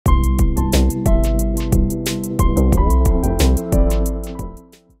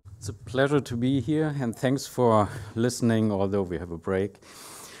pleasure to be here, and thanks for listening, although we have a break.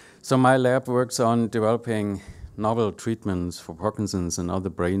 So my lab works on developing novel treatments for Parkinson's and other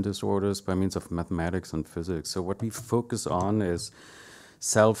brain disorders by means of mathematics and physics. So what we focus on is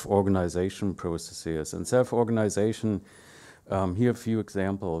self-organization processes. And self-organization, here are a few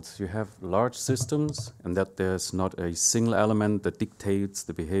examples. You have large systems, and that there's not a single element that dictates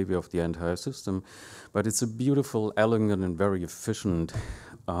the behavior of the entire system, but it's a beautiful, elegant, and very efficient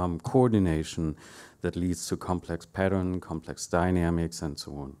coordination that leads to complex pattern, complex dynamics, and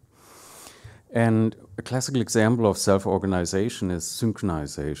so on. And a classical example of self-organization is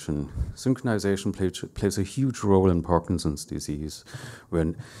synchronization. Synchronization plays a huge role in Parkinson's disease,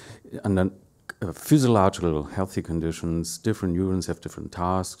 when under physiological healthy conditions, different neurons have different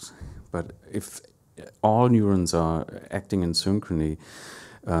tasks, but if all neurons are acting in synchrony,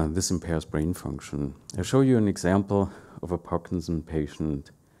 this impairs brain function. I'll show you an example of a Parkinson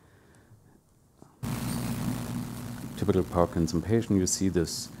patient. Typical Parkinson patient, you see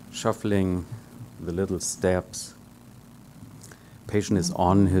this shuffling, the little steps. Patient is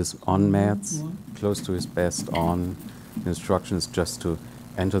on meds, close to his best on. The instruction is just to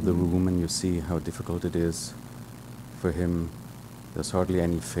enter the room, and you see how difficult it is for him. There's hardly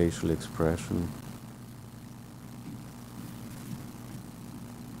any facial expression.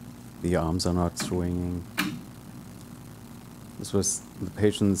 The arms are not swinging. This was the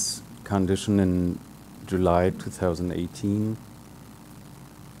patient's condition in July 2018.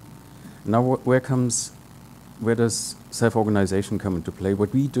 Now, where does self-organization come into play?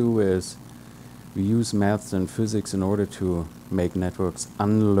 What we do is we use maths and physics in order to make networks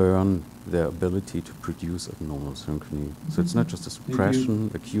unlearn their ability to produce abnormal synchrony. So it's not just a suppression,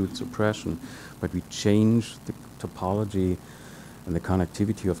 acute suppression, but we change the topology and the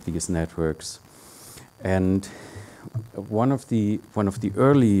connectivity of these networks. And one of the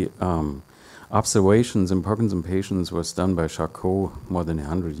early observations in Parkinson patients was done by Charcot more than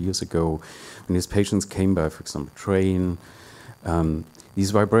 100 years ago. When his patients came by, for example, train,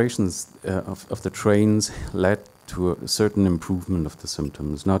 these vibrations of the trains led to a certain improvement of the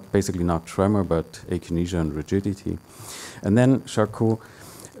symptoms, basically not tremor, but akinesia and rigidity. And then Charcot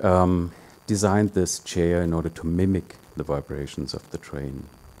designed this chair in order to mimic the vibrations of the train.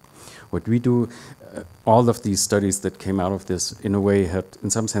 What we do, all of these studies that came out of this, in a way, had, in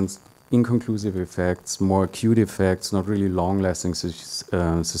some sense, inconclusive effects, more acute effects, not really long-lasting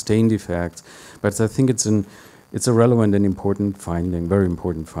sustained effects. But I think it's a relevant and important finding, very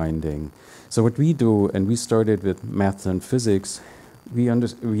important finding. So what we do, and we started with math and physics, we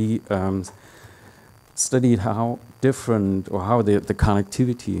studied how different, or how the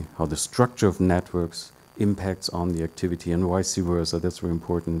connectivity, how the structure of networks impacts on the activity, and vice versa. That's very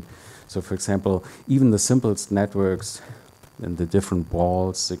important. So for example, even the simplest networks and the different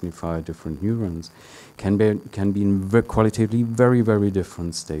balls signify different neurons can be in qualitatively very, very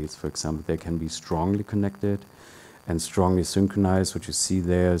different states. For example, they can be strongly connected and strongly synchronized. What you see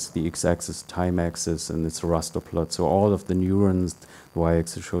there is the x-axis, time axis, and it's a raster plot. So all of the neurons, the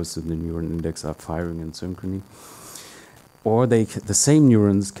y-axis shows that the neuron index are firing in synchrony. Or the same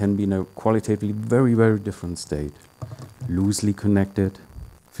neurons can be in a qualitatively very, very different state. Loosely connected,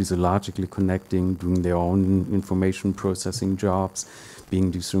 physiologically connecting, doing their own information processing jobs,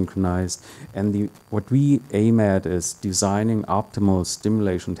 being desynchronized. And what we aim at is designing optimal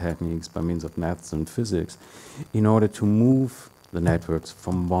stimulation techniques by means of maths and physics in order to move the networks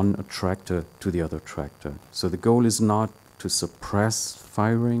from one attractor to the other attractor. So the goal is not to suppress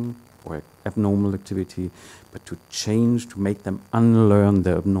firing or abnormal activity, but to change, to make them unlearn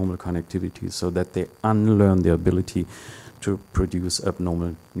their abnormal connectivity so that they unlearn their ability to produce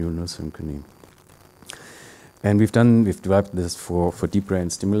abnormal neural synchrony. And we've developed this for deep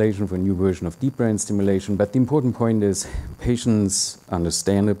brain stimulation, for a new version of deep brain stimulation. But the important point is patients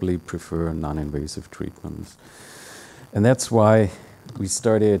understandably prefer non-invasive treatments. And that's why we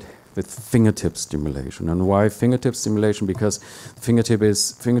started with fingertip stimulation. And why fingertip stimulation? Because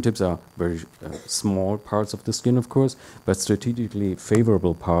fingertips are very small parts of the skin, of course, but strategically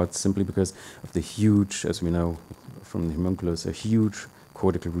favorable parts simply because of the huge, as we know from the homunculus, a huge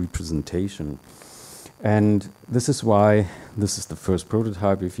cortical representation. And this is why this is the first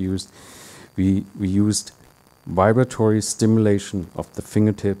prototype we've used. We used vibratory stimulation of the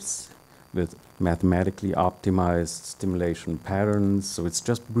fingertips with mathematically optimized stimulation patterns. So it's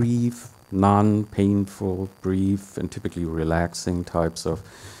just brief, non-painful, brief, and typically relaxing types of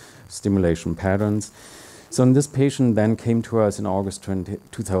stimulation patterns. So this patient then came to us in August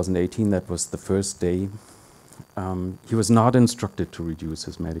 2018. That was the first day. he was not instructed to reduce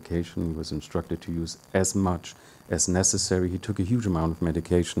his medication. He was instructed to use as much as necessary. He took a huge amount of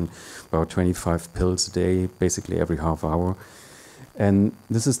medication, about 25 pills a day, basically every half hour. And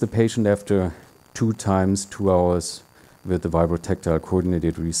this is the patient after 2 times 2 hours with the vibrotactile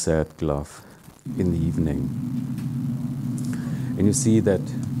coordinated reset glove in the evening. And you see that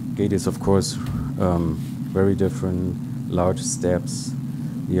gait is, of course, very different, large steps,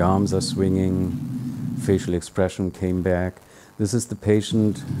 the arms are swinging, facial expression came back. This is the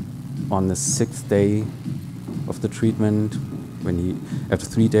patient on the 6th day of the treatment. When he, after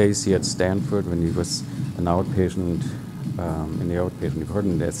 3 days, he had Stanford when he was an outpatient in the outpatient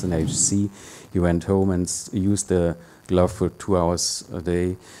department at SNHC. He went home and used the glove for 2 hours a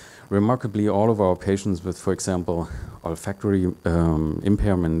day. Remarkably, all of our patients with, for example, olfactory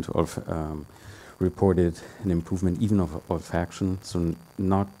impairment reported an improvement even of olfaction, so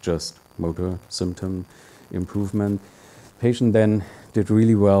not just motor symptom improvement. Patient then did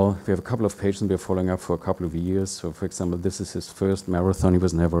really well. We have a couple of patients we're following up for a couple of years. So, for example, this is his first marathon. He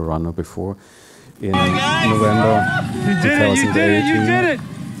was never a runner before. In November 2018. You did it!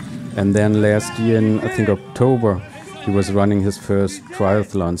 And then last year in, I think, October, he was running his first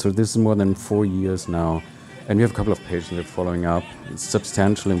triathlon. So this is more than 4 years now. And we have a couple of patients we're following up. It's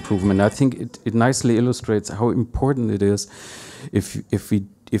substantial improvement. I think it nicely illustrates how important it is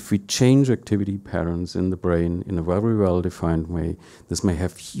if we change activity patterns in the brain in a very well-defined way. This may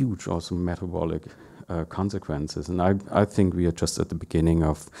have huge also metabolic consequences. And I think we are just at the beginning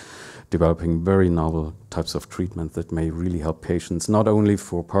of developing very novel types of treatment that may really help patients, not only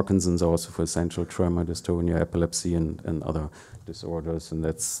for Parkinson's, also for essential tremor, dystonia, epilepsy, and other disorders. And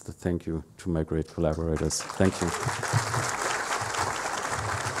that's the thank you to my great collaborators. Thank you.